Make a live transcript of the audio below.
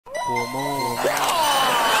Full moon.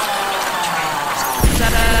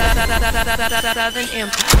 Southern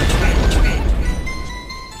Empire.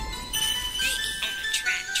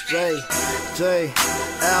 J,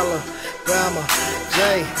 Alabama,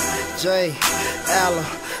 J,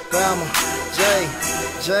 Alabama,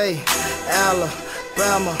 J,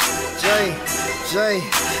 Alabama, J,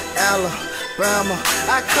 Alabama.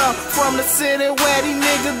 I come from the city where these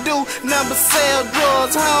niggas do number sell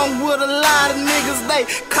drugs. Hung with a lot of niggas, they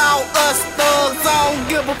call us thugs. I don't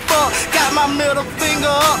give a fuck, got my middle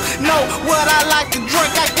finger up. Know what I like to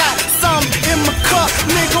drink, I got some in my cup.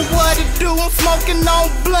 Nigga, what it do? I'm smoking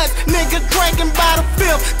on blunts, nigga drinking by the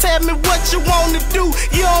fifth. Tell me what you wanna do,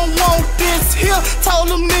 you don't want this here.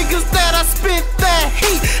 Told them niggas that I spit that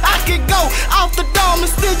heat. I could go off the dome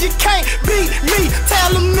and still you can't beat me.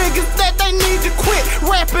 Tell them niggas that they need to quit,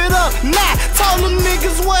 wrap it up, nah. Told them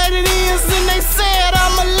niggas what it is and they said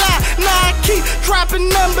I'm a lie. Now I keep dropping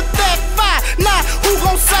number that 5. Nah, who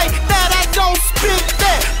gon' say that I don't spit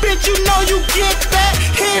that? Bitch, you know you get that,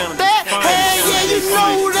 hit that. Hey, yeah, you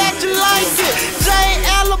know that you like it. J,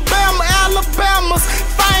 Alabama, Alabama's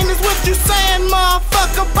finest. What you saying,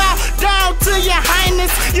 motherfucker? Bow down to your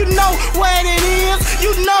highness. You know what it is,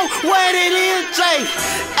 you know what it is. J,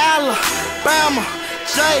 Alabama,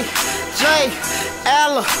 J,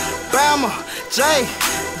 Alabama, J,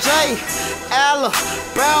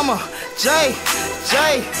 Alabama, J,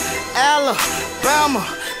 Alabama,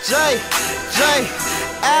 J,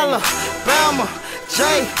 Alabama, J,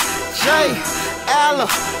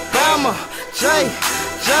 Alabama, J,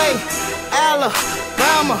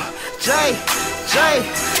 Alabama, J,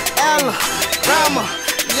 Alabama.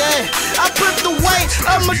 Yeah, I put the weight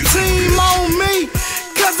of my team on me,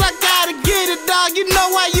 cause I gotta get it, dog. You know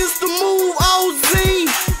I used to move OZ.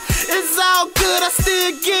 It's all good, I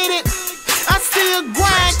still get it. I still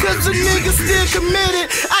grind, cause the nigga still committed.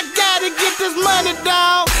 I gotta get this money,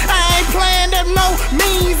 dog. I ain't playing that no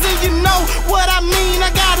means, and you know what I mean.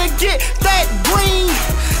 I gotta get that green.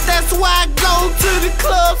 That's why I go to the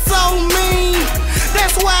club so mean.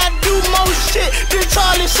 That's why I do more shit than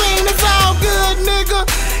Charlie Sheen. It's all good, nigga.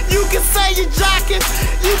 You can say you're jocking,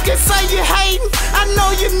 you can say you're hating. I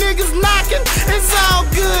know you niggas knocking. It's all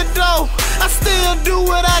good though. I still do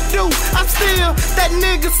what I do. I'm still that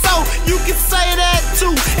nigga, so you can say that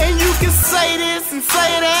too. And you can say this and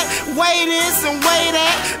say that, weigh this and weigh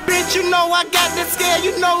that. Bitch, you know I got that scale.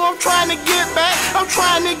 You know I'm trying to get back. I'm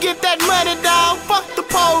trying to get that money, dog. Fuck the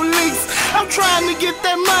police. I'm trying to get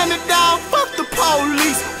that money, dog. Fuck the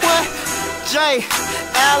police. What? J,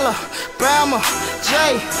 Alabama,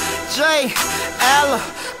 J,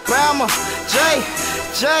 Alabama, J,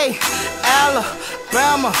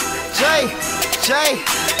 Alabama, J,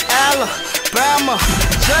 Alabama,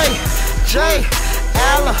 J,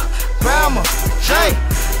 Alabama,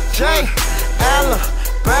 J,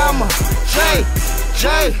 Alabama,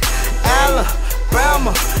 J,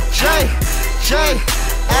 Alabama, J,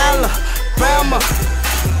 Alabama.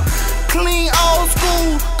 Clean old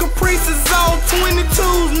school, Caprices on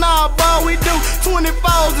 22s. Nah, boy, we do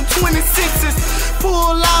 24s and 26s.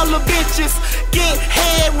 Pull all the bitches, get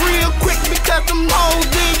head real quick because them hoes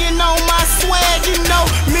digging on my swag. You know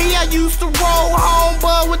me, I used to roll home,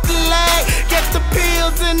 but with the lag. Get the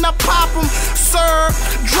pills and I pop them, serve,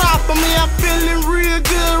 drop them. Yeah, I'm feeling real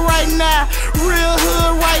good right now, real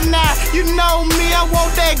hood right now. You know me, I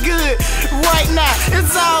want that good right now.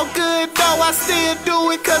 It's all good though, I still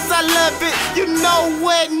do it cause I love it. You know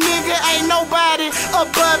what, nigga, ain't nobody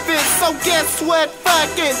above it. So guess what,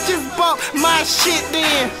 fuck it, just bump my shit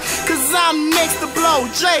then, cause I'm next to blow.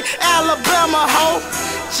 J, Alabama, ho.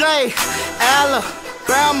 J,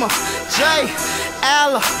 Alabama, J,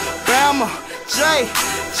 Alabama, J,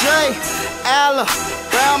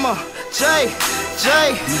 Alabama, J,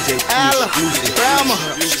 Alabama,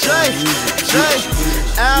 J,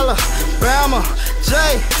 Alabama, J,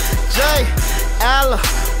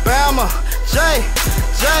 Alabama, J,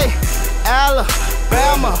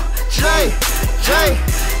 Alabama, J,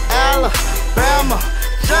 Alabama,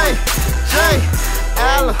 J,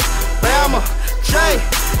 Alabama, J,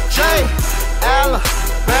 Alabama,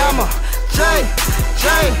 J, Alabama,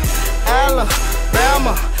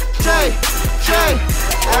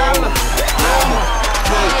 Alabama,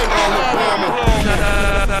 Alabama.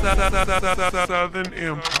 Southern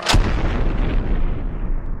Empire.